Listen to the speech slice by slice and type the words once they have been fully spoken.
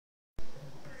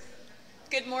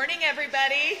Good morning,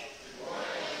 everybody. Good morning.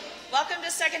 Welcome to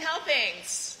Second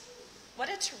Helpings. What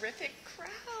a terrific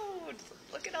crowd.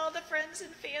 Look at all the friends and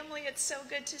family. It's so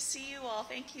good to see you all.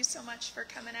 Thank you so much for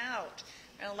coming out.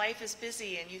 You know, life is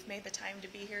busy, and you've made the time to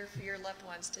be here for your loved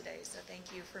ones today, so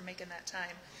thank you for making that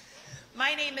time.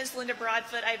 My name is Linda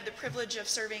Broadfoot. I have the privilege of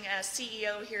serving as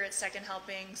CEO here at Second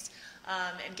Helpings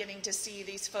and getting to see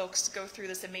these folks go through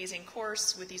this amazing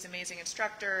course with these amazing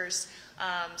instructors.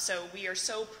 So we are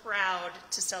so proud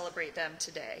to celebrate them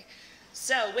today.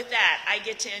 So with that, I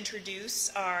get to introduce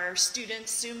our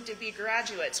students, soon to be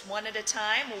graduates, one at a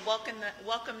time. We'll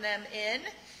welcome them in.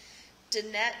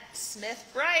 Danette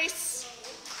Smith-Bryce.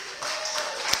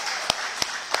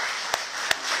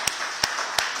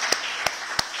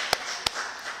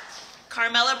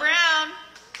 Carmela Brown.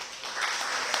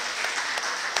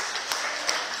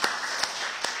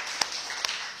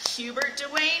 Hubert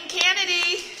Dwayne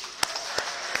Kennedy.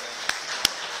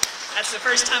 That's the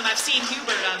first time I've seen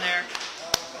Hubert on there.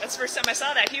 That's the first time I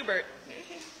saw that, Hubert.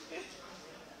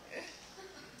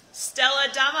 Stella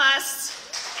Damas.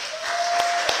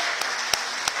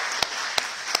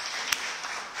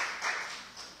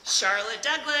 Charlotte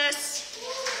Douglas.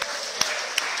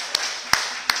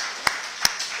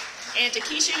 And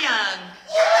Takesha Young.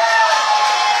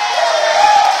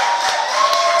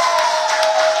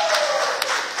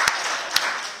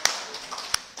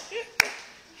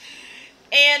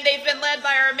 And they've been led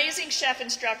by our amazing chef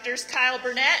instructors, Kyle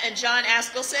Burnett and John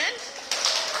Askelson.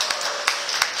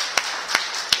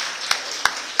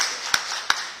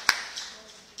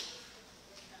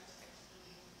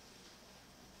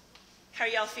 How are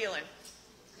y'all feeling?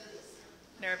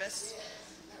 Nervous?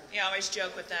 You always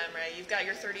joke with them, right? You've got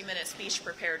your 30-minute speech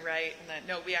prepared, right? And that,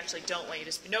 no, we actually don't want you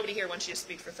to speak. Nobody here wants you to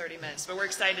speak for 30 minutes, but we're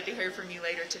excited to hear from you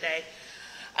later today.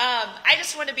 I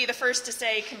just want to be the first to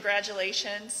say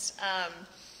congratulations.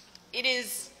 It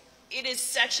is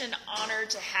such an honor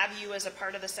to have you as a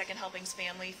part of the Second Helpings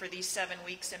family for these 7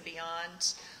 weeks and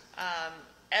beyond.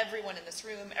 Everyone in this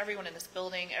room, everyone in this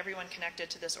building, everyone connected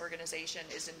to this organization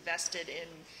is invested in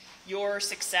your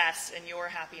success and your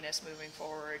happiness moving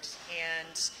forward.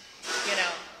 And, you know,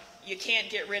 you can't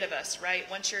get rid of us, right?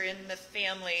 Once you're in the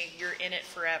family, you're in it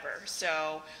forever.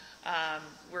 So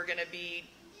we're going to be,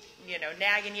 you know,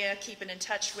 nagging you, keeping in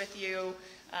touch with you,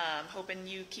 hoping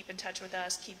you keep in touch with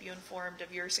us, keep you informed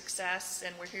of your success,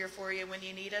 and we're here for you when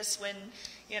you need us, when,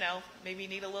 you know, maybe you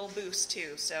need a little boost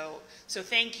too. So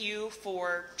thank you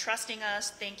for trusting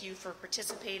us, thank you for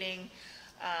participating,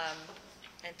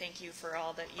 and thank you for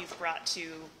all that you've brought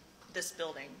to this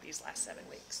building these last 7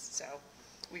 weeks. So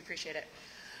we appreciate it.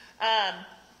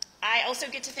 I also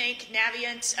get to thank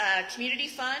Navient Community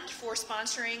Fund for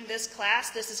sponsoring this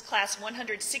class. This is class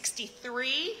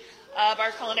 163 of our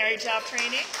culinary job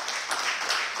training.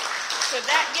 So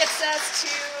that gets us to,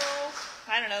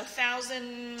 I don't know,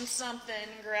 1,000-something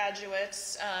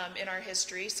graduates in our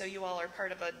history. So you all are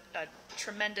part of a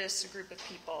tremendous group of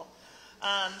people.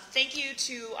 Thank you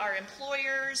to our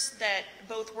employers that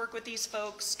both work with these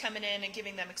folks, coming in and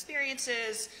giving them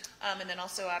experiences, and then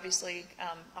also obviously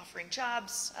offering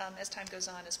jobs as time goes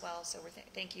on as well. So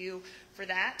thank you for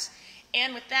that.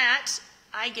 And with that,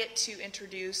 I get to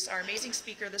introduce our amazing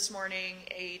speaker this morning,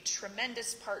 a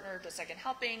tremendous partner to Second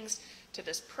Helpings, to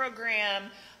this program.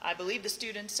 I believe the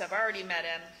students have already met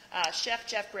him, Chef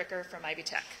Jeff Bricker from Ivy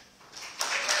Tech.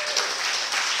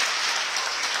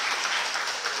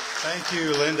 Thank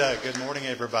you, Linda. Good morning,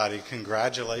 everybody.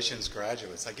 Congratulations,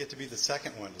 graduates. I get to be the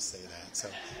second one to say that, so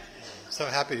I'm so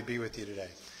happy to be with you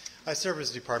today. I serve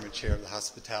as Department Chair of the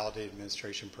Hospitality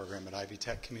Administration Program at Ivy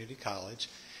Tech Community College,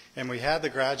 and we had the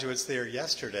graduates there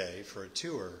yesterday for a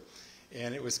tour,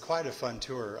 and it was quite a fun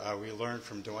tour. We learned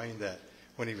from Dwayne that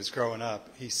when he was growing up,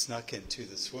 he snuck into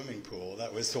the swimming pool.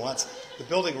 That was the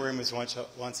building room was once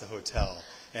a hotel,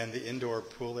 and the indoor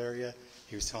pool area,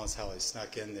 he was telling us how he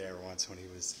snuck in there once when he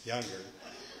was younger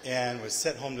and was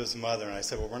sent home to his mother. And I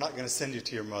said, well, we're not going to send you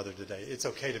to your mother today. It's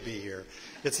okay to be here.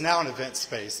 It's now an event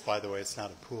space, by the way. It's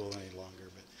not a pool any longer,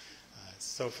 but it's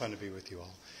so fun to be with you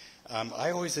all.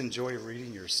 I always enjoy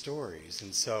reading your stories,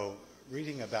 and so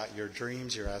reading about your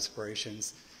dreams, your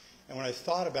aspirations. And when I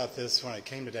thought about this, when I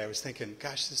came today, I was thinking,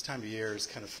 gosh, this time of year is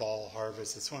kind of fall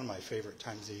harvest. It's one of my favorite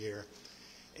times of year.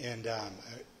 And a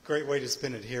great way to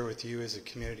spend it here with you as a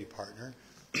community partner.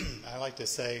 I like to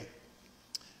say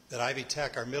that Ivy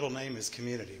Tech, our middle name is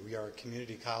community. We are a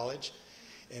community college,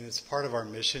 and it's part of our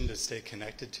mission to stay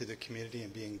connected to the community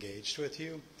and be engaged with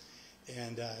you.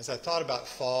 And as I thought about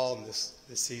fall and this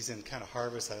season, kind of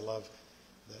harvest, I love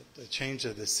the change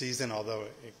of the season, although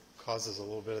it causes a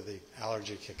little bit of the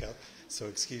allergy kick up, so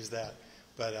excuse that.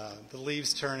 But the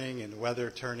leaves turning and the weather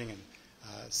turning, and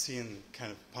seeing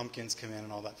kind of pumpkins come in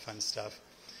and all that fun stuff.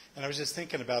 And I was just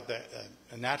thinking about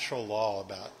a natural law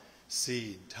about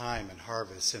seed, time, and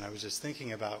harvest. And I was just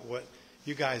thinking about what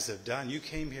you guys have done. You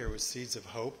came here with seeds of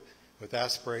hope, with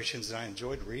aspirations, and I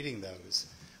enjoyed reading those.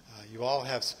 You all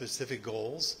have specific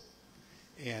goals,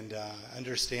 and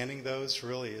understanding those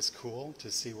really is cool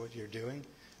to see what you're doing,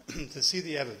 to see that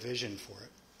you have a vision for it.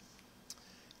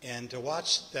 And to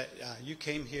watch that you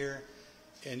came here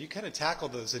and you kind of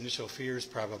tackled those initial fears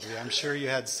probably. I'm sure you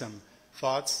had some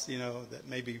thoughts, that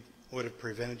maybe would have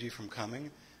prevented you from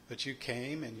coming, but you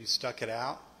came and you stuck it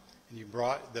out, and you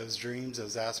brought those dreams,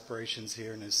 those aspirations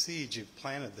here, and as seeds, you've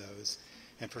planted those.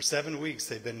 And for 7 weeks,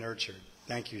 they've been nurtured.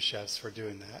 Thank you, chefs, for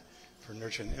doing that, for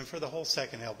nurturing, and for the whole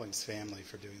Second Helpings family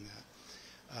for doing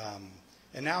that.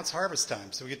 And now it's harvest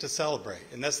time, so we get to celebrate.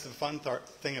 And that's the fun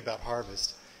thing about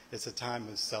harvest. It's a time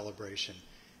of celebration.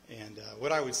 And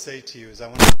what I would say to you is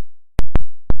the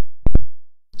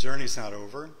journey's not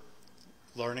over.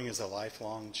 Learning is a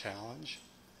lifelong challenge.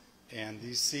 And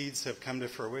these seeds have come to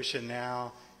fruition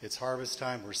now. It's harvest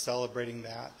time. We're celebrating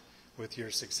that with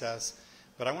your success.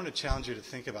 But I want to challenge you to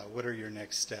think about what are your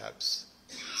next steps.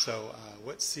 So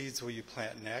what seeds will you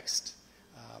plant next?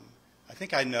 I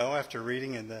think I know after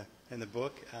reading in the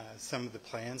book, some of the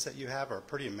plans that you have are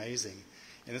pretty amazing.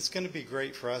 And it's going to be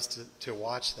great for us to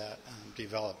watch that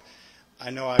develop. I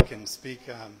know I can speak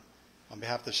on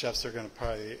behalf of the chefs. They're going to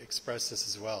probably express this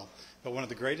as well. But one of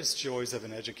the greatest joys of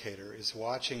an educator is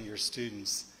watching your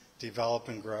students develop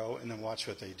and grow, and then watch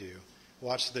what they do.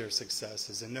 Watch their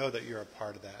successes and know that you're a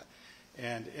part of that.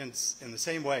 And in the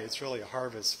same way, it's really a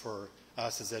harvest for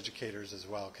us as educators as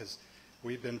well, because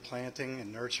we've been planting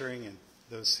and nurturing and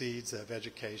those seeds of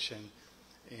education,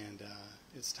 and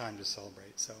it's time to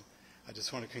celebrate. So I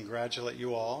just want to congratulate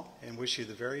you all and wish you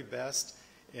the very best.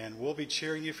 And we'll be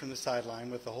cheering you from the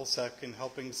sideline with the whole Second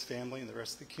Helpings family and the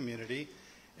rest of the community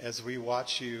as we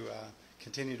watch you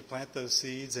continue to plant those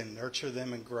seeds and nurture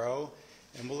them and grow.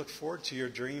 And we'll look forward to your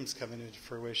dreams coming into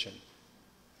fruition.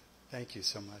 Thank you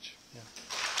so much. Yeah.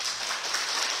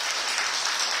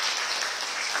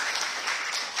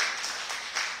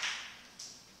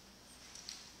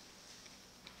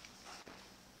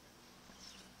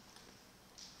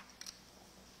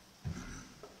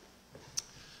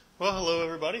 Well, hello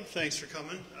everybody. Thanks for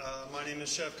coming. My name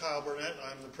is Chef Kyle Burnett.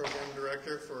 I'm the program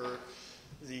director for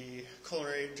the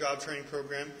Culinary Job Training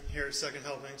Program here at Second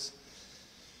Helpings.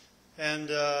 And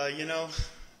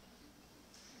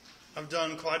I've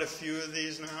done quite a few of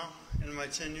these now in my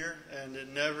tenure, and it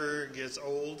never gets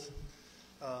old.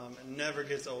 It never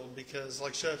gets old because,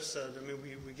 like Chef said,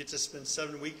 we get to spend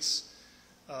 7 weeks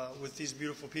with these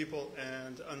beautiful people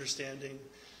and understanding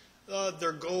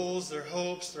their goals, their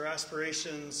hopes, their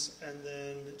aspirations, and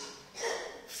then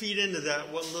feed into that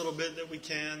what little bit that we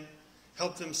can,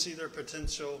 help them see their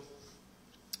potential.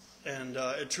 And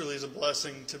it truly is a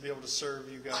blessing to be able to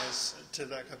serve you guys to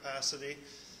that capacity.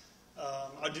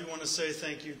 I do want to say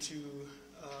thank you to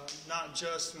not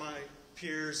just my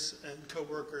peers and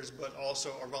coworkers, but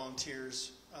also our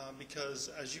volunteers, because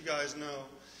as you guys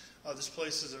know, this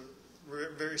place is a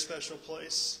very special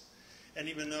place. And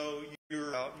even though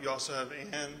you're out, you also have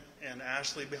Ann and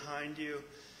Ashley behind you,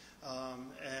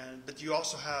 but you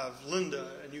also have Linda,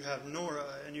 and you have Nora,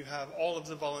 and you have all of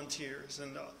the volunteers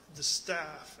and the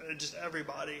staff, and just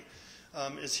everybody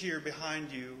is here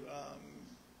behind you,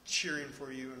 cheering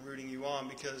for you and rooting you on,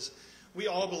 because we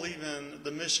all believe in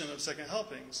the mission of Second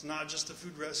Helpings, not just the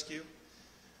food rescue,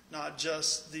 not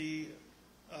just the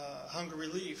hunger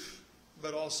relief,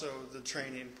 but also the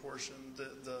training portion,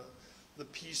 the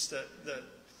piece that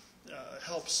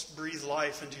helps breathe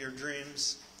life into your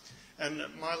dreams. And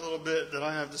my little bit that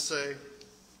I have to say,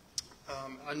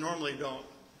 I normally don't.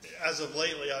 As of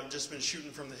lately, I've just been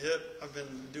shooting from the hip. I've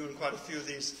been doing quite a few of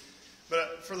these.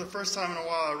 But for the first time in a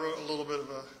while, I wrote a little bit of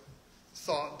a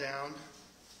thought down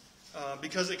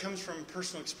because it comes from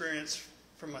personal experience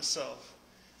from myself.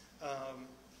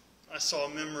 I saw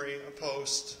a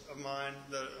post of mine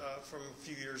that from a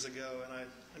few years ago, and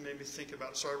it made me think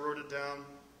about it. So I wrote it down.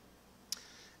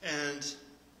 And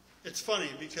it's funny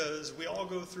because we all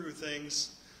go through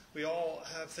things. We all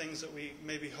have things that we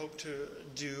maybe hope to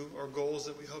do or goals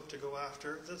that we hope to go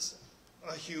after. That's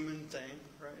a human thing,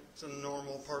 right? It's a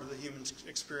normal part of the human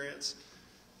experience.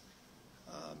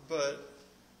 But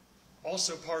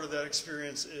also part of that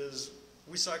experience is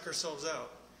we psych ourselves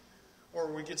out,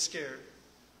 or we get scared,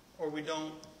 or we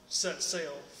don't set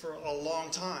sail for a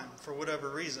long time for whatever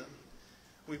reason.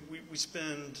 We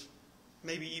spend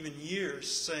maybe even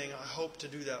years saying, I hope to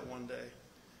do that one day,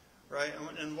 right?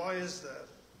 And why is that?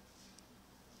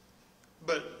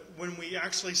 But when we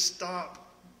actually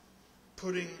stop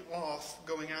putting off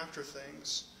going after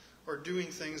things or doing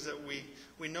things that we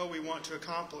know we want to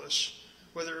accomplish,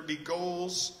 whether it be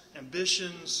goals,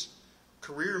 ambitions,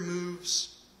 career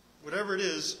moves, whatever it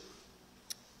is,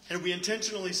 and we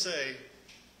intentionally say,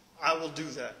 I will do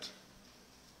that.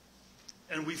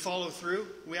 And we follow through,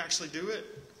 we actually do it,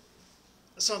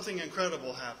 something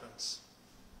incredible happens.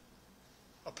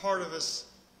 A part of us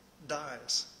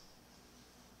dies.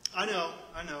 I know,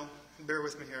 bear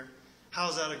with me here.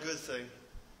 How's that a good thing?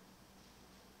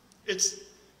 It's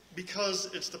because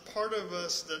it's the part of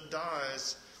us that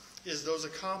dies is those the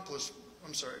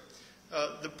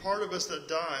part of us that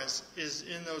dies is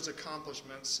in those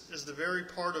accomplishments, is the very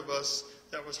part of us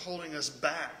that was holding us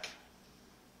back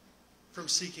from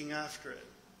seeking after it.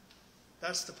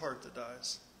 That's the part that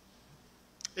dies.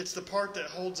 It's the part that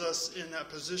holds us in that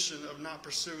position of not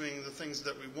pursuing the things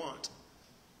that we want.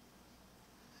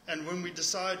 And when we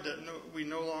decide that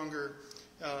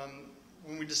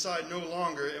when we decide no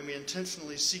longer and we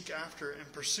intentionally seek after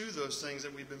and pursue those things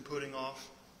that we've been putting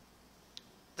off,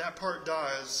 that part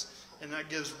dies, and that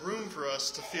gives room for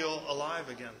us to feel alive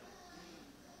again.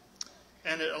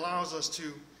 And it allows us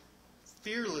to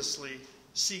fearlessly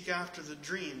seek after the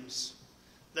dreams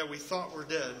that we thought were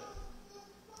dead,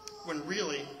 when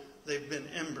really they've been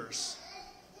embers,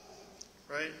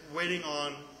 right? Waiting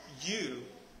on you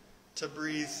to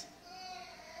breathe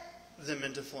them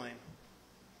into flame.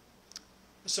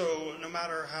 So no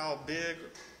matter how big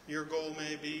your goal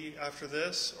may be after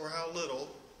this or how little,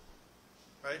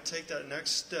 right? Take that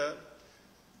next step.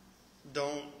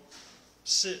 Don't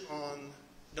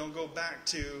go back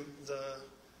to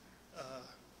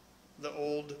the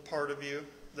old part of you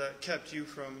that kept you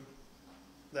from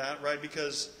that, right?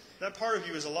 Because that part of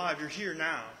you is alive. You're here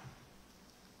now.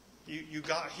 You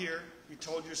got here. You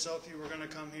told yourself you were going to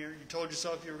come here. You told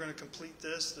yourself you were going to complete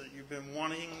this, that you've been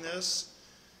wanting this.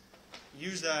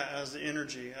 Use that as the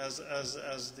energy, as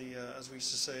we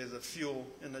used to say, the fuel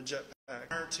in the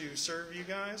jetpack. To serve you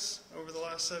guys over the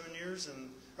last 7 years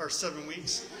or 7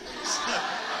 weeks.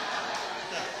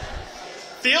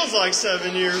 Feels like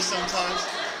 7 years sometimes.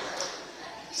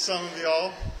 Some of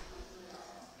y'all.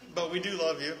 But we do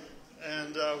love you,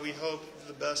 and we hope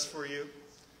the best for you,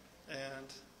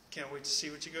 and can't wait to see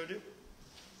what you go do.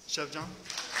 Chef John?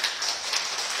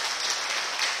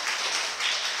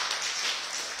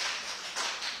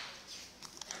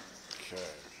 Okay.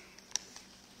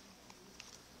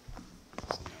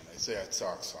 They say I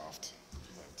talk soft,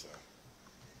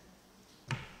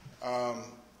 but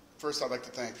first I'd like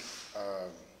to thank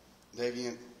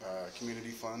Davient Community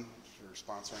Fund for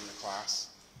sponsoring the class.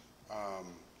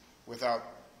 Without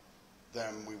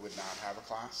them, we would not have a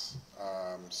class.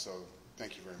 So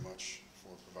thank you very much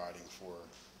for providing for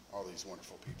all these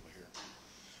wonderful people here.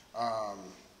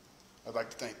 I'd like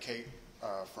to thank Kate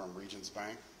from Regions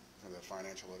Bank for the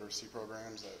financial literacy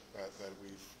programs that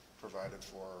we've provided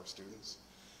for our students.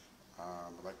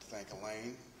 I'd like to thank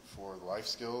Elaine for the life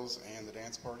skills and the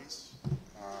dance parties.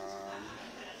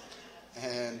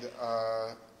 And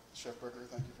Chef Brooker,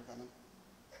 thank you for coming.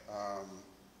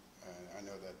 And I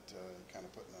know that kind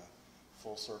of putting a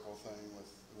full circle thing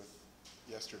with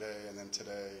yesterday and then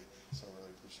today, so I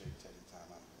really appreciate you taking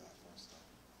time out for that for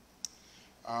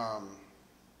us.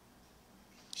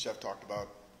 Chef talked about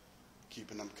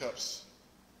keeping them cups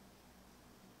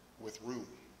with room,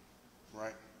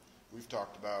 right? We've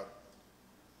talked about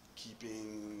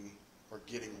keeping or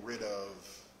getting rid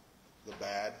of the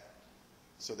bad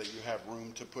so that you have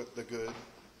room to put the good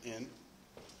in,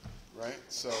 right?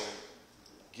 So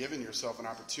giving yourself an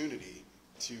opportunity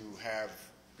to have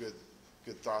good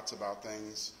thoughts about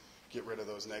things, get rid of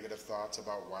those negative thoughts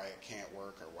about why it can't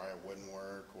work or why it wouldn't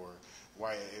work or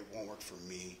why it won't work for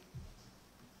me.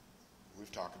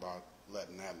 We've talked about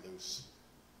letting that loose.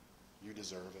 You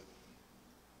deserve it.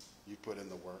 You put in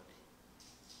the work.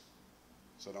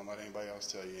 So don't let anybody else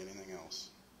tell you anything else.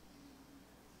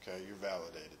 Okay, you're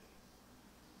validated.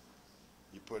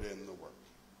 You put in the work.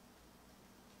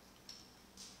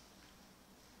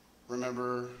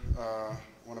 Remember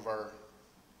one of our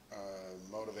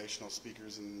motivational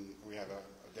speakers, and we have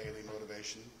a daily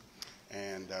motivation,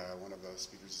 and one of those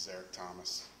speakers is Eric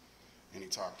Thomas, and he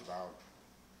talked about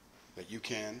that you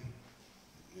can,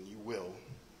 and you will,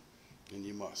 and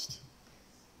you must.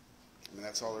 I mean,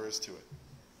 that's all there is to it.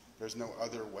 There's no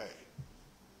other way,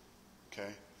 okay?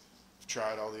 I've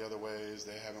tried all the other ways.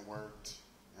 They haven't worked,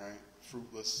 right?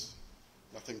 Fruitless,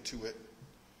 nothing to it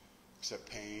except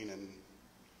pain and,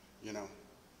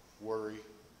 worry.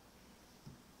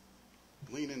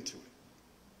 Lean into it.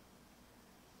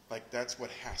 Like, that's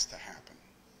what has to happen,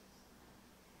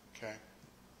 okay?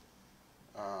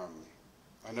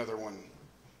 Another one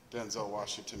Denzel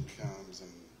Washington comes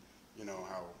and you know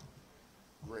how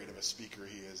great of a speaker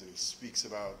he is, and he speaks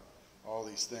about all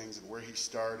these things and where he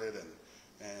started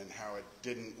and how it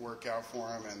didn't work out for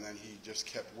him, and then he just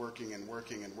kept working and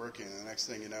working and working, and the next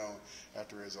thing you know,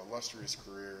 after his illustrious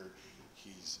career,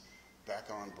 he's back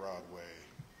on Broadway.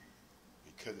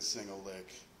 He couldn't sing a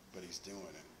lick, but he's doing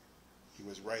it. He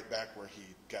was right back where he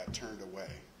got turned away,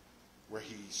 where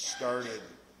he started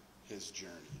his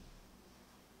journey.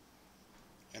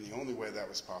 And the only way that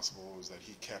was possible was that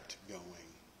he kept going.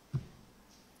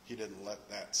 He didn't let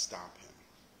that stop him.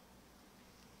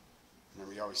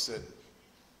 Remember, he always said,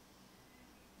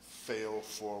 fail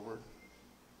forward.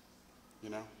 You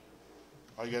know?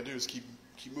 All you got to do is keep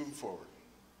moving forward.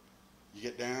 You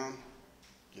get down,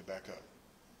 get back up.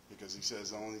 Because he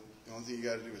says the only thing you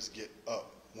got to do is get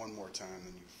up one more time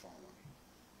than you've fallen.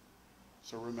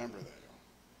 So remember that, y'all.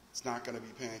 It's not going to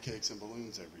be pancakes and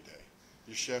balloons every day.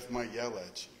 Your chef might yell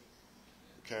at you,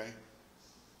 okay?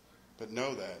 But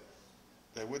know that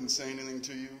they wouldn't say anything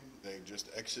to you. They'd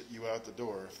just exit you out the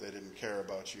door if they didn't care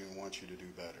about you and want you to do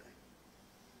better,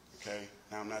 okay?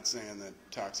 Now, I'm not saying that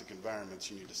toxic environments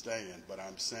you need to stay in, but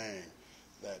I'm saying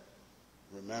that,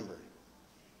 remember,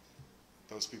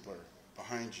 those people are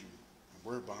behind you, and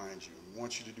we're behind you, and we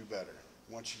want you to do better.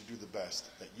 We want you to do the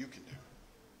best that you can do,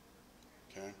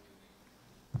 okay?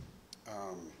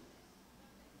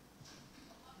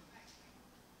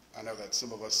 I know that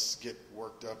some of us get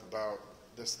worked up about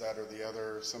this, that, or the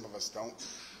other. Some of us don't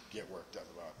get worked up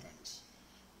about things.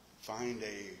 Find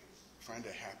a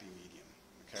happy medium,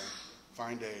 okay?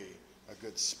 Find a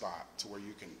good spot to where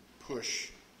you can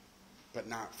push, but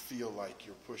not feel like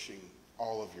you're pushing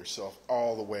all of yourself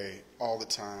all the way, all the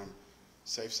time.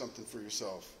 Save something for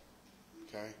yourself,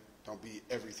 okay? Don't be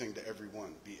everything to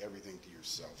everyone. Be everything to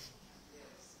yourself,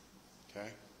 okay?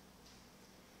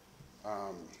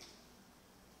 I'm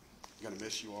going to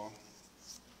miss you all.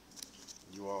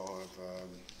 You all have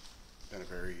been a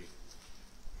very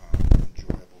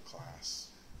enjoyable class.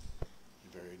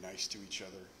 You're very nice to each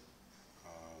other,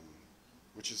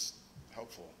 which is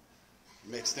helpful. It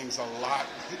makes things a lot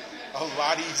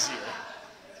easier.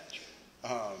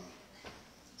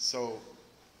 So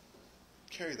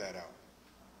carry that out.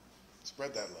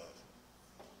 Spread that love.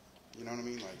 You know what I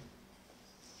mean? Like,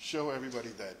 show everybody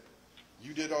that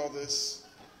you did all this,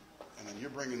 and then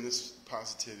you're bringing this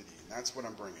positivity, and that's what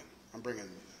I'm bringing. I'm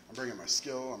bringing my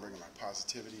skill, I'm bringing my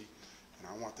positivity, and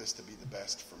I want this to be the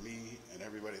best for me and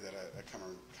everybody that I come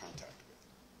in contact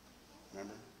with.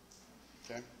 Remember?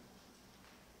 Okay?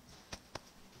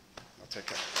 I'll take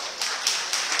care.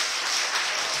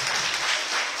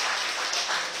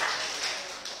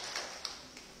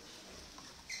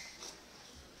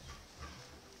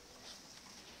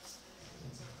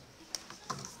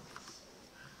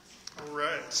 All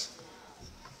right.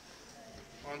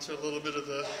 On to a little bit of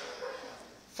the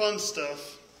fun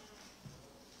stuff.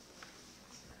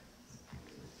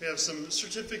 We have some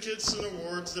certificates and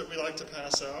awards that we like to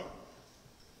pass out.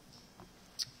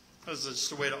 As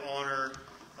just a way to honor,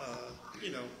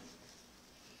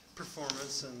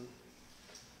 performance and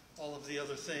all of the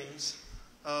other things.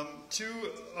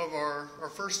 Two of our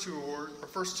first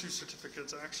two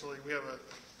certificates, actually, we have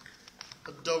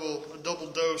a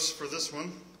double dose for this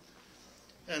one.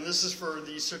 And this is for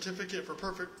the certificate for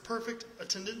perfect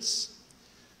attendance.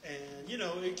 And,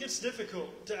 it gets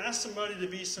difficult to ask somebody to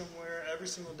be somewhere every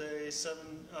single day,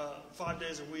 5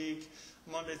 days a week,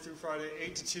 Monday through Friday,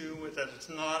 8 to 2, with that it's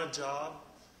not a job.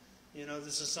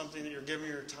 This is something that you're giving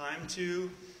your time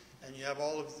to, and you have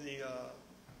all of the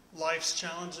life's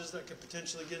challenges that could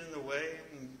potentially get in the way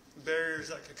and barriers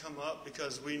that could come up,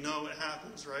 because we know it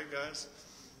happens, right, guys?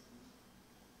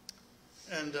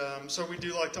 And so we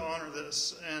do like to honor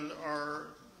this. And our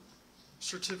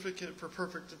certificate for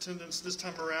perfect attendance this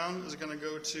time around is going to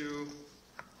go to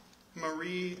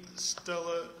Marie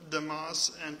Stella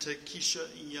Damas and to Keisha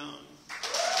Young.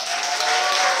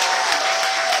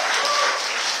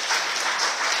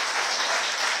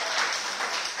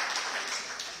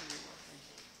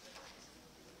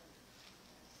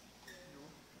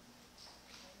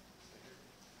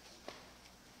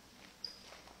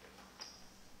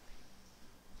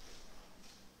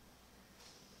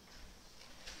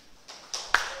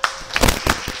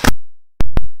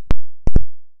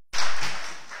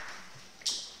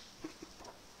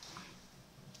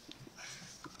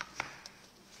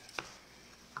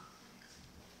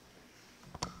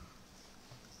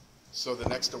 So the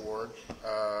next award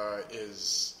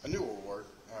is a new award.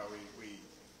 We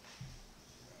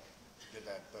did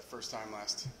that the first time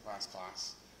last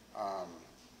class.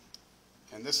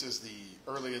 And this is the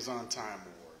Early is on Time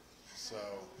Award. So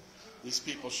These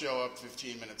people show up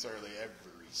 15 minutes early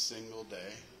every single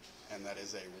day, and that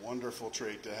is a wonderful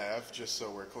trait to have, just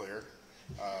so we're clear.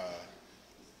 A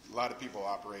lot of people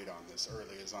operate on this.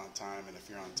 Early is on time, and if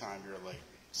you're on time, you're late.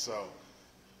 So,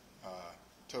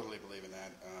 totally believe in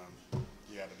that.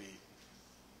 You got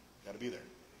to be there,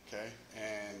 okay?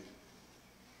 And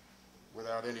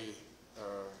without any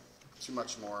too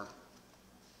much more,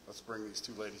 let's bring these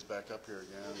two ladies back up here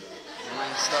again.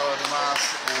 Marie Stella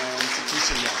Dumas and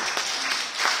Takesha Young.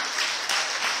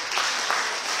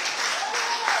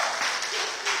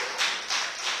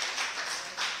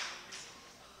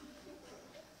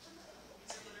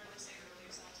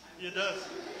 It does.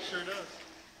 Sure does.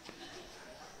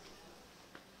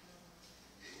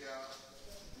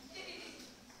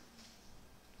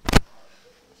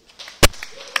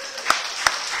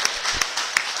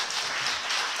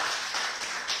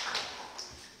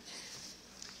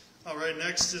 All right,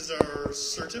 next is our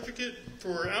certificate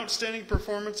for outstanding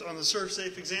performance on the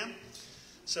ServSafe exam.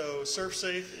 So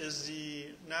ServSafe is the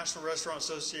National Restaurant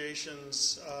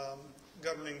Association's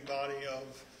governing body of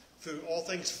food, all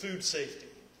things food safety.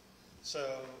 So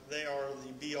they are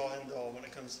the be-all, end-all when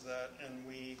it comes to that, and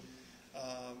we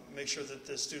make sure that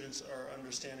the students are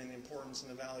understanding the importance and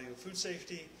the value of food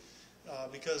safety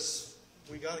because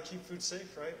we got to keep food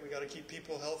safe, right? We got to keep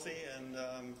people healthy, and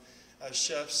as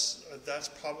chefs, that's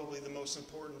probably the most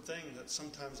important thing that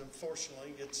sometimes,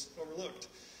 unfortunately, gets overlooked.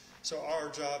 So our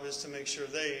job is to make sure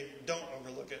they don't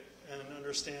overlook it and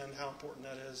understand how important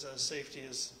that is, as safety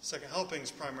is second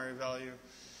helping's primary value.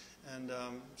 And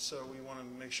so we want to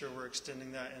make sure we're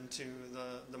extending that into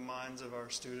the minds of our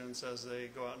students as they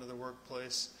go out into the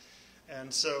workplace.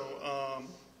 And so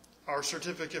our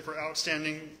certificate for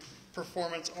outstanding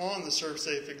performance on the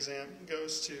ServSafe exam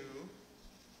goes to,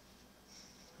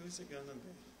 who's it going to be?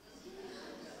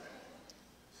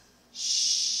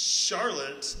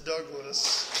 Charlotte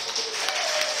Douglas.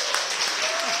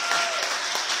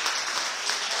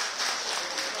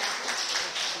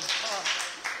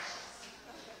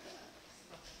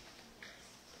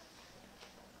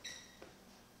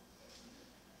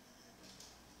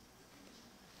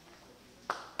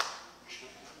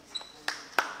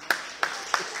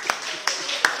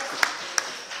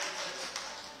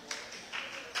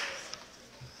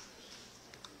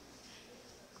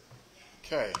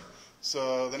 Okay,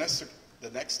 so the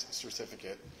next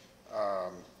certificate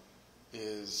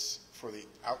is for the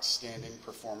outstanding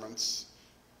performance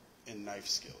in knife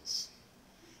skills.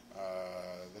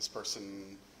 This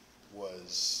person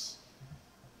was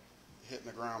hitting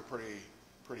the ground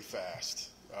pretty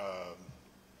fast.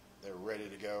 They were ready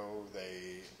to go.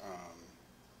 They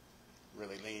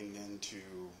really leaned into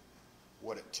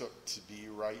what it took to be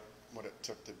right, what it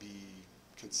took to be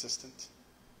consistent.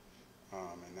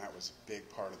 And that was a big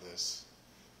part of this.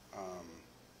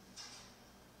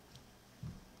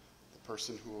 The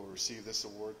person who will receive this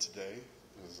award today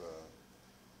is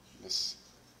Miss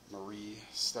Marie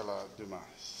Stella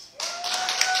Dumas.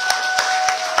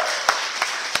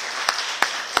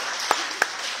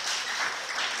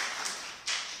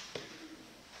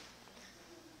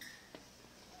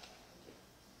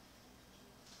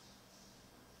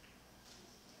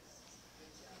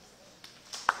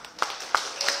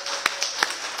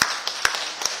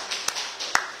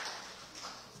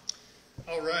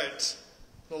 All right,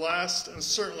 the last and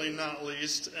certainly not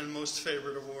least and most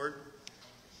favorite award,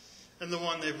 and the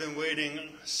one they've been waiting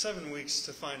 7 weeks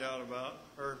to find out about,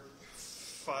 or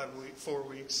 4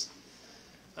 weeks,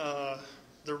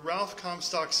 the Ralph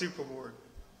Comstock Soup Award.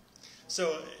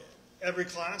 So every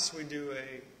class we do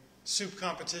a soup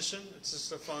competition. It's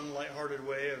just a fun, lighthearted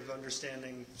way of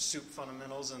understanding soup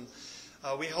fundamentals, and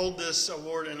we hold this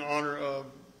award in honor of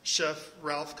Chef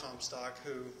Ralph Comstock,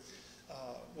 who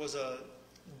was a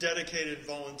dedicated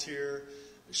volunteer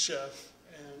chef,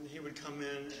 and he would come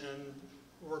in and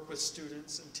work with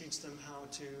students and teach them how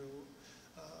to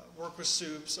work with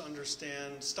soups,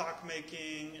 understand stock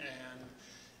making, and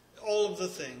all of the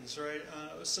things, right?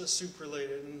 So soup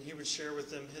related, and he would share with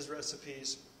them his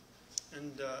recipes.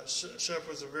 And Chef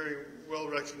was a very well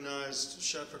recognized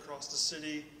chef across the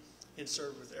city. He had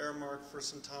served with Aramark for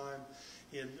some time.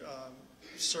 He had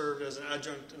served as an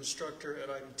adjunct instructor at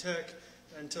Ivy Tech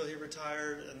until he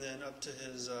retired, and then up to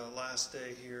his last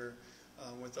day here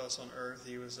with us on Earth.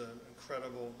 He was an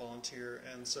incredible volunteer,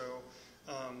 and so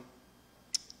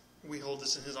we hold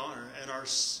this in his honor, and our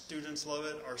students love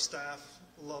it, our staff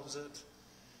loves it,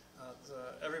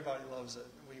 everybody loves it.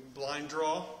 We blind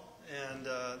draw, and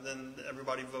then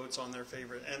everybody votes on their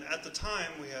favorite. And at the time,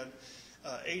 we had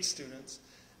 8 students,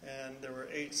 and there were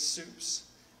 8 soups,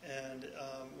 and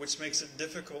which makes it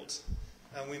difficult.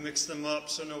 And we mix them up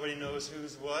so nobody knows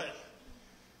who's what.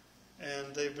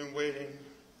 and they've been waiting.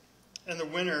 And the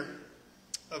winner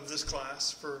of this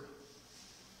class for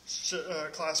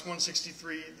Class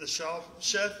 163, the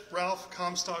Chef Ralph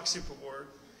Comstock Soup Award,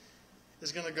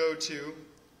 is going to go to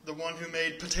the one who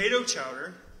made potato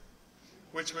chowder,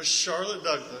 which was Charlotte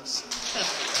Douglas.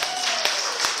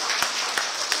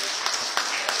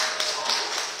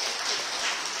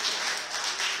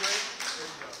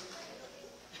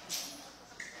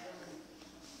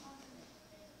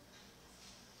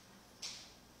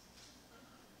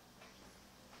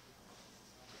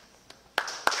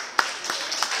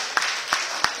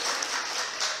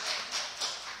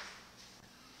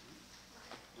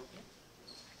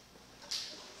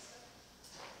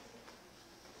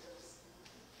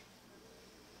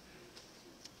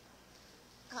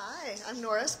 Hi, I'm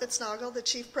Nora Spitznagel, the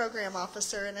Chief Program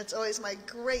Officer, and it's always my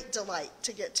great delight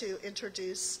to get to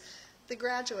introduce the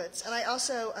graduates. And I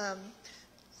also,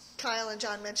 Kyle and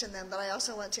John mentioned them, but I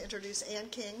also want to introduce Ann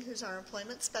King, who's our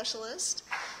Employment Specialist,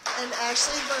 and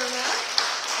Ashley Berna.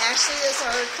 Ashley is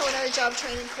our Culinary Job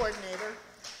Training Coordinator,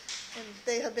 and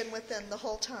they have been with them the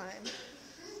whole time.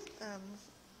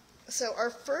 So our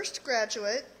first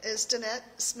graduate is Danette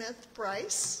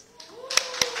Smith-Bryce.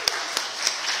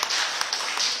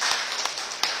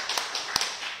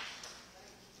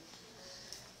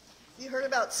 You heard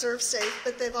about ServSafe,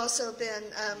 but they've also been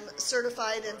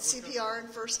certified in CPR and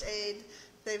first aid.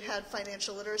 They've had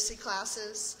financial literacy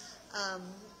classes,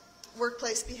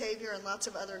 workplace behavior, and lots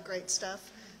of other great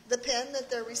stuff. The pen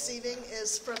that they're receiving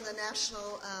is from the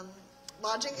National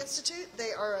Lodging Institute.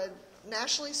 They are a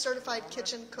nationally certified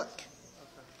kitchen cook.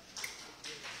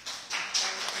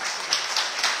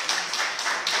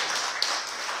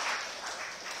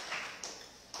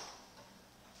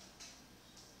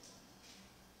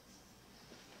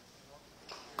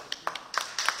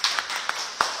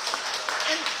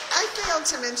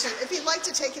 To mention, if you'd like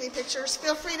to take any pictures,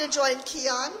 feel free to join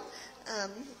Keon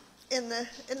in the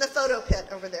photo pit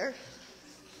over there.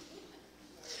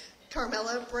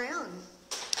 Carmela Brown.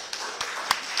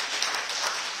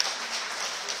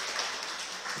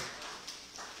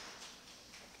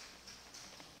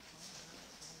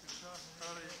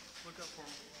 Look up for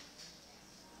him.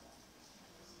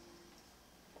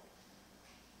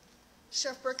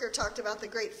 Chef Bricker talked about the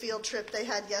great field trip they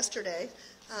had yesterday.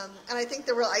 And I think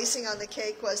the real icing on the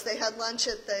cake was they had lunch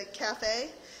at the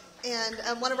cafe, and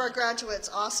one of our graduates,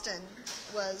 Austin,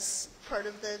 was part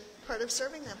of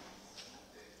serving them.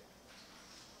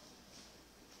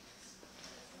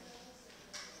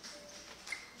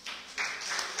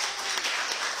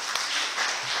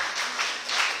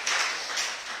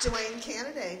 Dwayne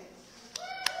Canaday.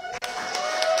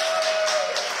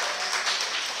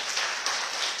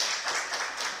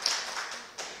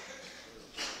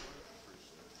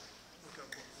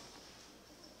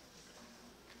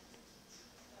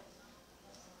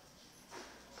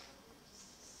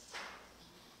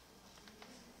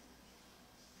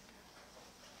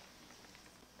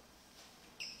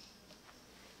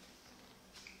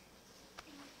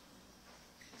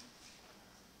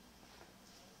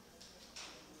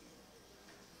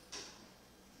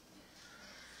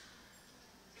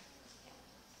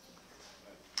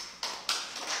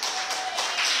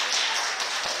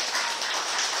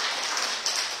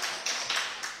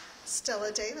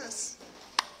 Stella Davis.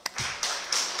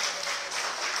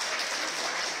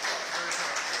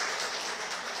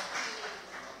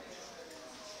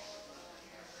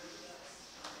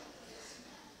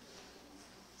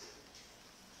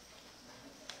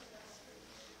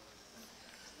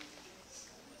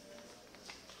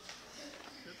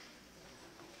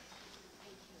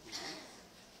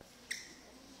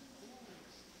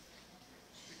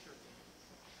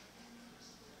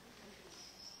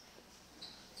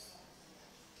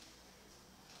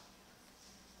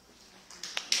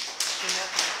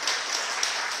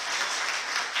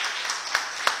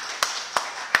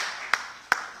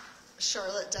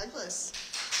 Charlotte Douglas.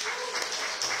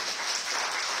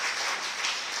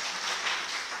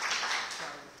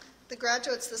 The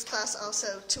graduates this class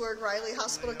also toured Riley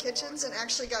Hospital kitchens and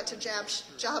actually got to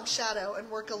job shadow and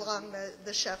work along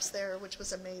the chefs there, which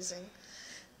was amazing.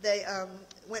 They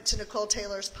went to Nicole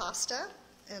Taylor's Pasta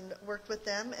and worked with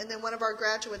them. And then one of our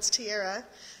graduates, Tiara,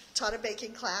 taught a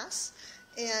baking class.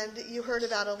 And you heard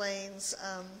about Elaine's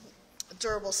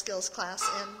durable skills class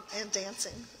and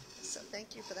dancing. So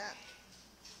thank you for that.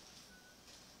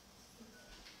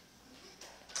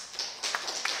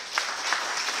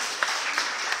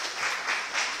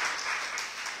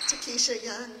 Takesha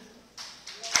Young.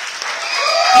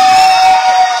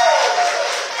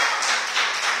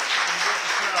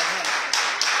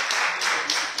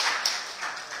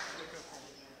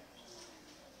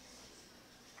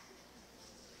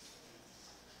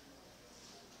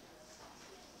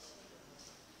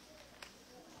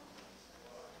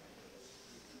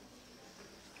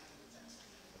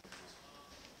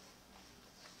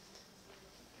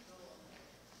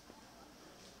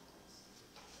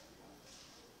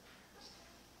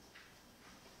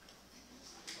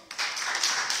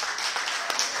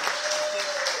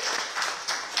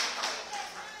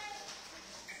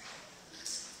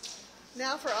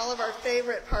 now for all of our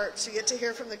favorite parts. You get to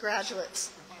hear from the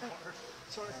graduates.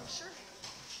 Sure.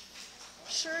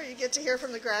 Sure, you get to hear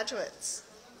from the graduates.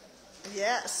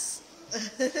 Yes.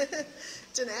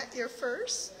 Danette, you're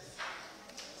first.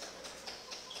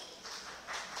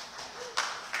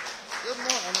 Good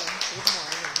morning, good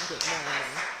morning, good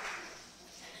morning.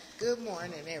 Good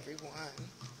morning, everyone.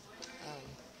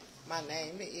 My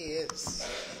name is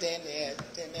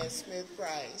Danette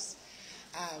Smith-Price.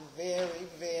 I'm very,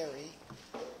 very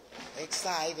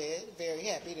excited, very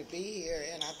happy to be here,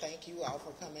 and I thank you all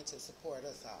for coming to support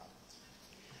us all.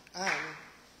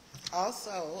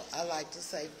 Also, I'd like to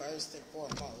say first and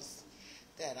foremost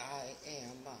that I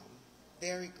am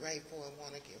very grateful and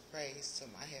want to give praise to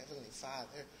my Heavenly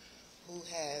Father who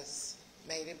has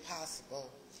made it possible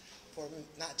for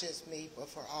not just me, but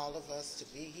for all of us to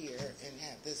be here and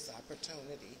have this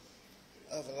opportunity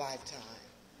of a lifetime.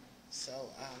 So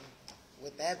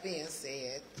with that being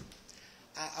said,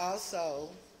 I also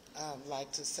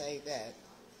like to say that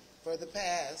for the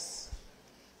past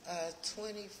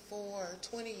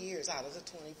 20 years out of the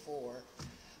 24,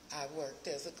 I worked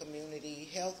as a community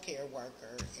healthcare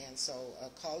worker, and so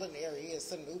culinary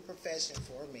is a new profession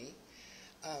for me,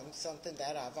 something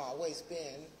that I've always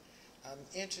been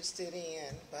interested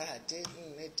in, but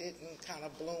it didn't kind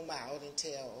of bloom out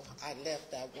until I left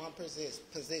that one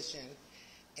position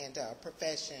and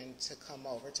profession to come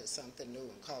over to something new,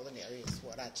 and culinary is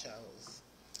what I chose.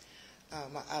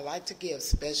 I like to give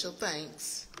special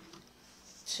thanks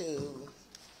to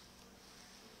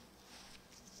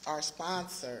our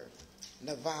sponsor,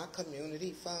 Navant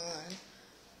Community Fund.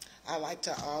 I like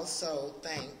to also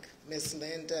thank Miss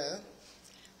Linda.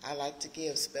 I like to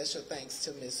give special thanks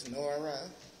to Miss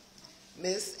Nora,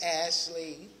 Miss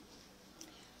Ashley,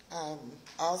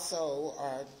 also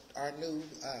our new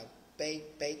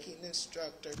baking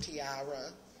instructor,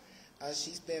 Tiara.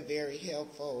 She's been very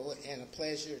helpful and a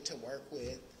pleasure to work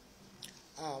with.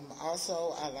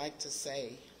 Also, I like to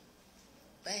say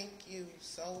thank you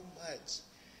so much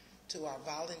to our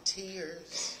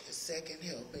volunteers, the second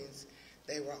helpings.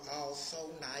 They were all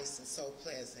so nice and so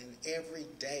pleasant every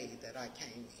day that I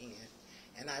came in,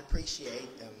 and I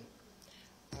appreciate them.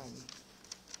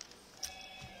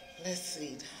 Let's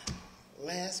see,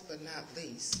 last but not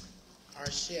least,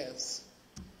 our chefs.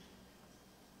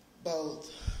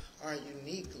 Both are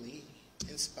uniquely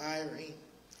inspiring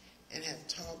and have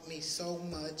taught me so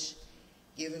much,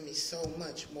 given me so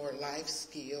much more life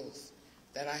skills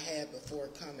that I had before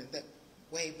coming, that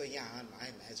way beyond my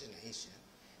imagination.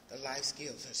 The life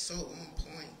skills are so on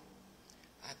point.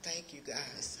 I thank you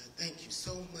guys. I thank you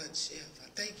so much, Chef. I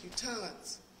thank you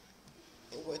tons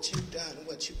for what you've done and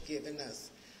what you've given us.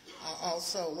 I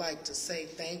also like to say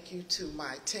thank you to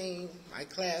my team, my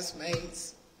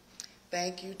classmates.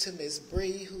 Thank you to Miss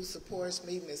Bree, who supports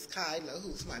me, Miss Kyla,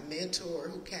 who's my mentor,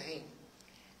 who came.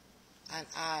 And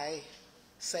I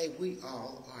say we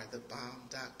all are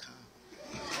thebomb.com.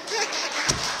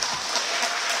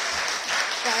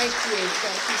 Thank you.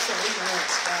 Thank you so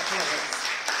much. God bless.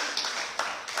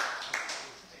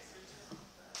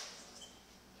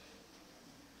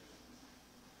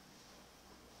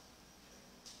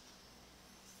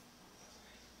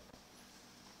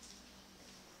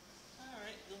 All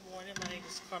right. Good morning. My name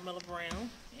is Carmela Brown,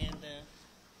 and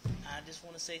I just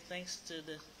want to say thanks to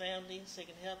the family,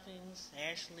 Second Helpings,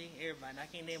 Ashley, everybody. I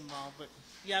can't name them all, but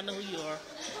y'all know who you are.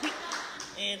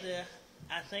 And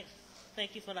I thank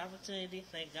you for the opportunity.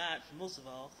 Thank God, most of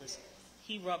all, because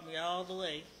He brought me all the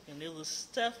way, and it was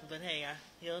tough, but hey, I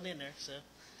held in there. So,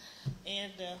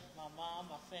 and my mom,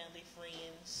 my family,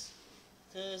 friends,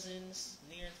 cousins,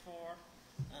 near and far,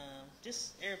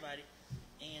 just everybody.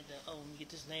 And let me get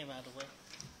this name out of the way.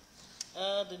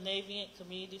 The Navient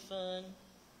Community Fund,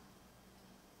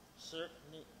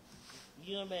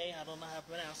 UMA. I don't know how to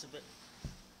pronounce it, but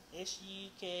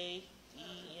SUKEMR.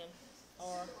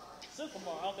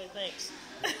 Sycamore. Okay, thanks.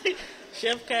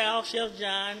 Chef Cal, Chef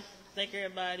John, thank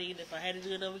everybody. And if I had to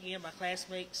do it over again, my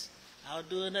classmates, I'll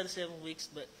do another 7 weeks,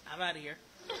 but I'm out of here.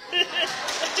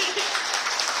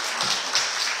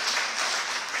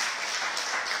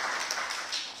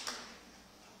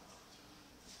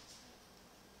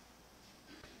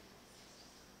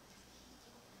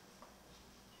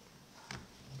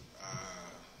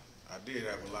 I did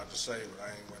have a lot to say, but I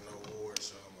ain't win no awards,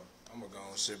 so I'm going to go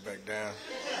and sit back down.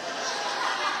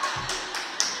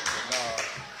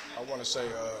 I want to say,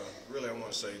 I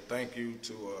want to say thank you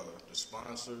to the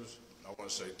sponsors. I want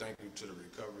to say thank you to the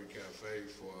Recovery Cafe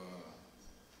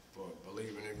for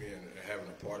believing in me and having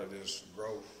a part of this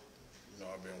growth. You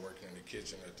know, I've been working in the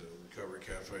kitchen at the Recovery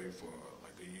Cafe for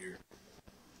like a year.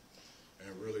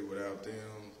 And really without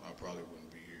them, I probably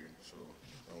wouldn't be here. So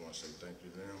I want to say thank you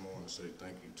to them. I want to say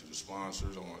thank you to the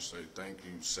sponsors. I want to say thank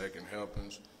you, Second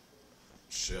Helpings,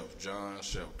 Chef John,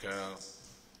 Chef Cal.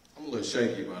 I'm a little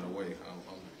shaky, by the way.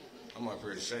 I'm up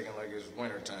here shaking like it's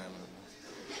wintertime.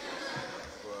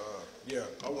 But, yeah,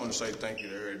 I want to say thank you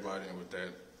to everybody, and with that,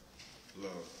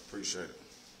 love. Appreciate it.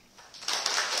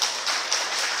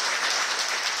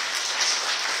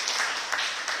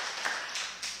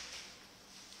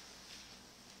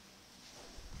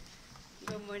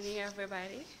 Good morning,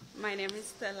 everybody. My name is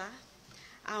Stella.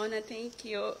 I want to thank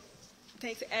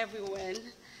everyone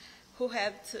who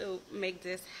helped to make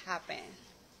this happen.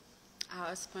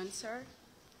 Our sponsor,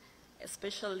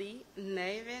 especially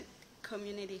Navy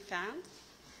Community Fund,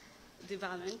 the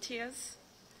volunteers,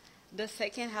 the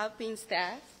Second Helping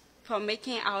staff for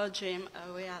making our dream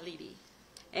a reality,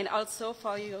 and also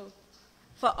for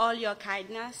all your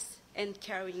kindness and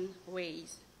caring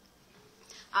ways.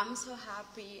 I'm so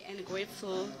happy and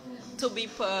grateful to be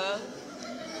part.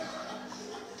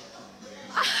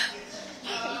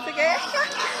 It's okay.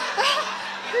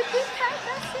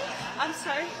 I'm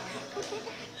sorry.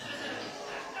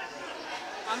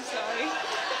 I'm sorry.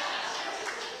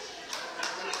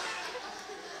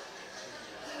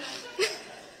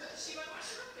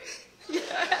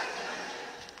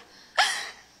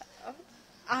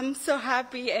 I'm so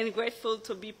happy and grateful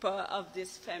to be part of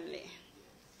this family.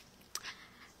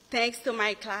 Thanks to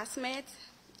my classmates,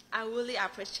 I really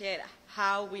appreciate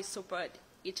how we support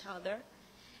each other.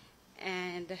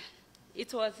 And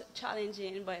it was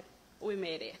challenging, but we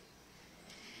made it.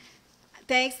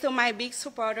 Thanks to my big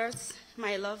supporters,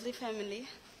 my lovely family.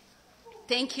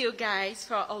 Thank you guys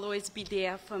for always be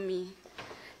there for me.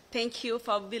 Thank you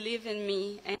for believing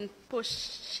me and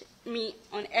push me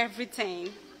on everything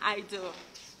I do,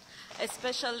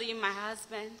 especially my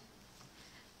husband.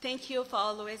 Thank you for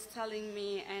always telling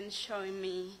me and showing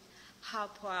me how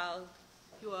proud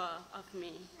you are of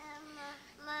me.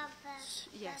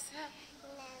 Yes.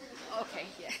 Okay,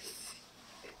 yes.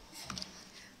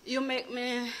 You make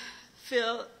me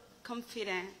feel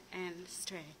confident and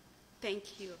strong.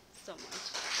 Thank you so much.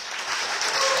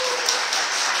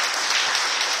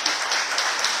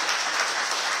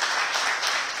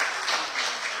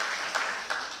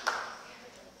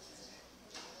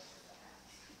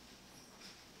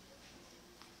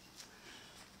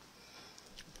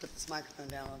 Put this microphone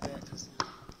down a little bit because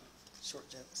short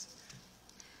jokes.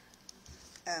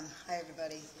 Hi,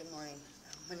 everybody. Good morning.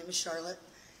 My name is Charlotte,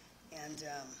 and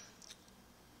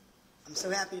I'm so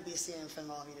happy to be sitting in front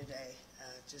of all of you today,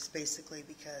 just basically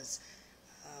because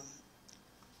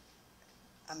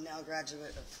I'm now a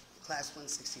graduate of Class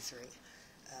 163.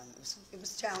 It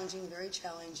was challenging, very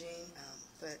challenging,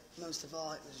 but most of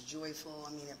all, it was joyful.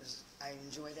 I mean, I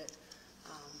enjoyed it.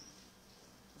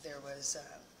 There was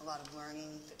a lot of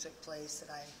learning that took place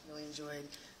that I really enjoyed.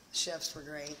 The chefs were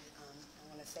great. I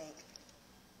want to thank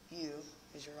you,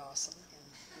 because you're awesome,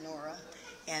 and Nora,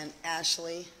 and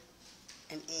Ashley,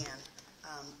 and Ann.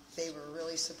 They were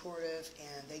really supportive,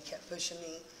 and they kept pushing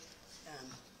me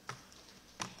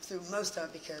through most of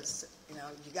it because,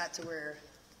 you got to where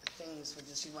things were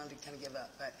just, you wanted to kind of give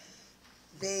up. But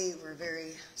they were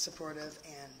very supportive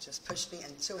and just pushed me,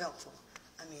 and so helpful.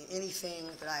 I mean, anything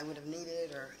that I would have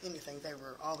needed or anything, they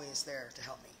were always there to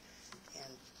help me.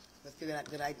 And with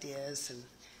good ideas,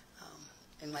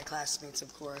 and my classmates,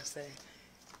 of course,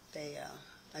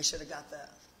 I should have got the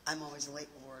I'm always late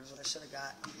awards, what I should have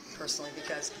got personally,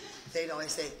 because they'd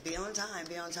always say, be on time,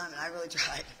 and I really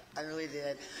tried. I really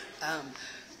did. I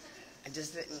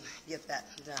just didn't get that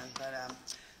done, but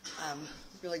I'm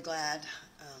really glad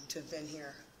to have been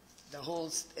here.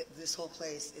 This whole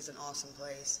place is an awesome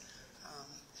place.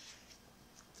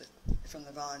 From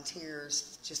the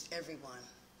volunteers, just everyone,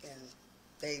 and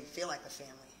they feel like a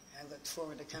family. I look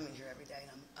forward to coming here every day,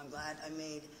 and I'm glad I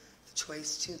made the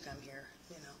choice to come here,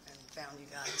 and found you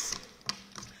guys.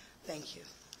 Thank you.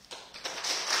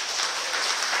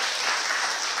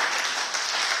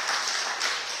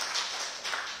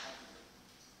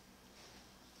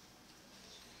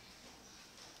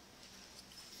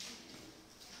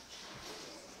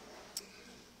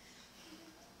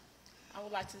 I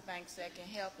would like to thank Second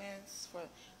Helpings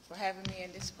for having me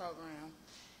in this program.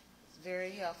 It's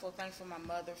very helpful. Thank you for my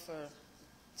mother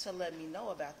to let me know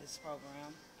about this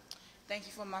program. Thank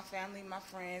you for my family, my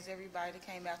friends, everybody that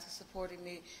came out to support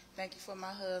me. Thank you for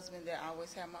my husband that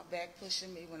always had my back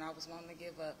pushing me when I was wanting to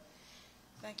give up.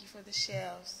 Thank you for the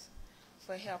chefs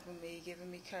for helping me,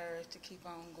 giving me courage to keep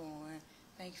on going.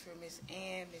 Thank you for Miss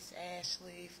Ann, Miss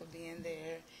Ashley for being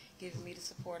there, giving me the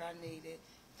support I needed.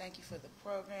 Thank you for the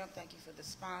program, thank you for the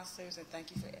sponsors, and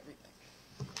thank you for everything.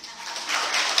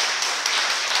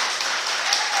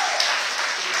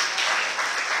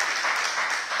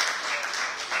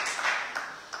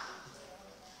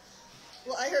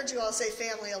 you all say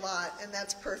family a lot, and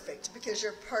that's perfect because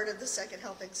you're part of the Second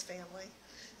Helpings family.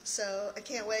 So I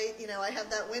can't wait. You know, I have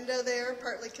that window there,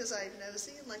 partly because I'm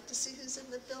nosy and like to see who's in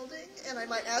the building. And I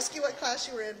might ask you what class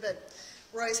you were in, but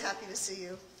we're always happy to see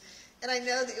you. And I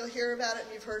know that you'll hear about it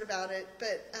and you've heard about it,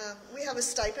 but we have a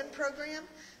stipend program,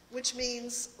 which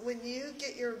means when you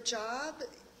get your job,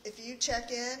 if you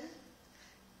check in,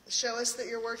 show us that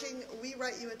you're working, we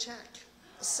write you a check.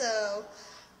 So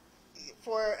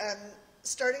for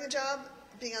starting a job,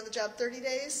 being on the job 30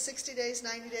 days, 60 days,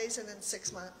 90 days, and then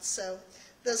 6 months. So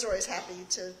those are always happy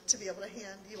to be able to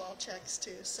hand you all checks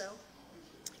too. So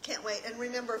can't wait. And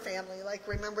remember family, like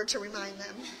remember to remind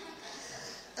them.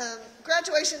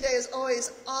 Graduation day is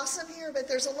always awesome here, but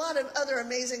there's a lot of other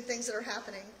amazing things that are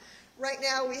happening. Right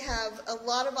now we have a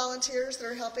lot of volunteers that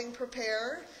are helping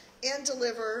prepare and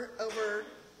deliver over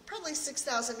probably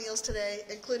 6,000 meals today,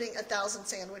 including 1,000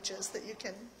 sandwiches that you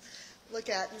can look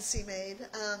at and see made.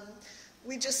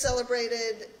 We just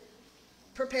celebrated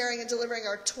preparing and delivering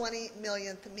our 20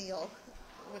 millionth meal,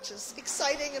 which is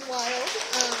exciting and wild.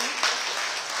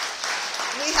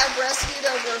 We have rescued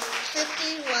over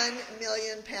 51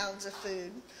 million pounds of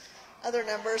food. Other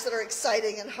numbers that are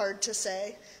exciting and hard to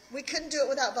say. We couldn't do it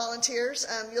without volunteers.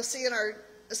 You'll see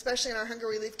especially in our Hunger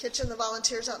Relief Kitchen, the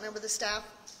volunteers outnumber the staff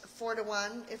 4 to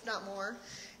 1, if not more.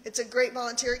 It's a great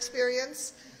volunteer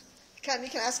experience. You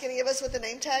can ask any of us with a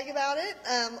name tag about it,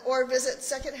 or visit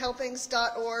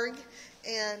secondhelpings.org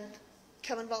and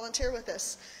come and volunteer with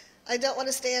us. I don't want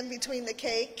to stand between the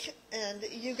cake and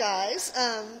you guys,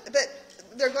 but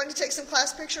they're going to take some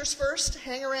class pictures first,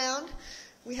 hang around.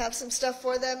 We have some stuff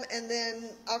for them, and then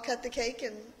I'll cut the cake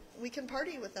and we can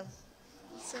party with them.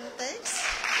 So thanks.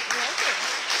 You're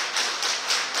welcome.